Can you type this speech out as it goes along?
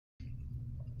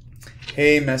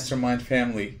Hey Mastermind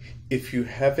family, if you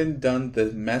haven't done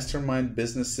the Mastermind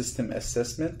Business System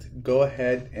Assessment, go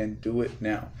ahead and do it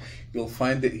now. You'll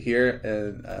find it here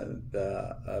in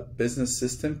the business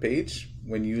system page.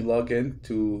 When you log in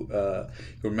to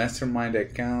your Mastermind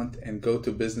account and go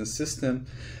to business system,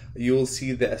 you will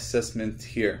see the assessment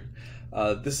here.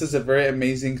 This is a very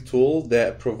amazing tool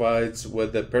that provides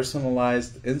with a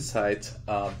personalized insight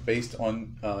based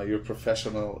on your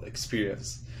professional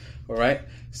experience. All right,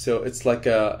 so it's like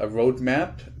a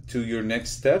roadmap to your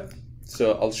next step.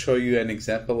 So I'll show you an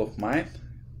example of mine.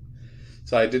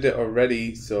 So I did it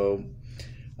already, so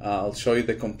I'll show you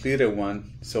the completed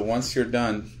one. So once you're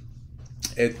done,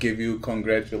 it gives you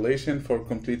congratulations for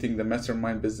completing the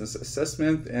Mastermind Business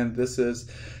Assessment, and this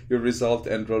is your result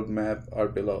and roadmap are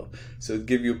below. So it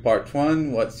gives you part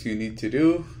one, what you need to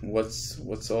do,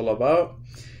 what's all about,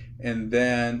 and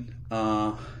then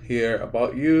here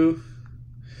about you,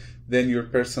 then your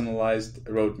personalized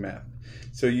roadmap.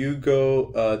 So you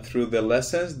go through the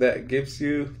lessons that gives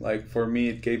you, like for me,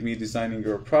 it gave me designing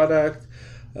your product,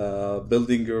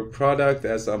 building your product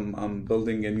as I'm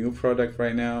building a new product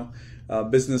right now,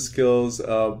 business skills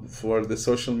for the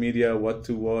social media, what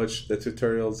to watch, the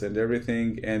tutorials and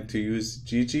everything, and to use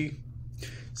Gigi.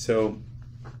 So,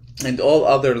 and all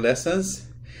other lessons.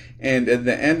 And at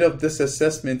the end of this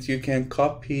assessment, you can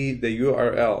copy the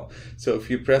URL. So if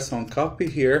you press on copy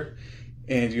here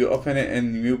and you open it in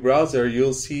a new browser,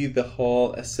 you'll see the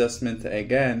whole assessment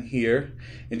again here,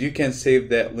 and you can save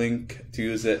that link to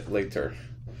use it later.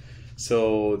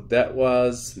 So that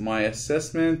was my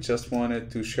assessment. Just wanted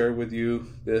to share with you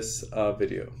this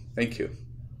video. Thank you.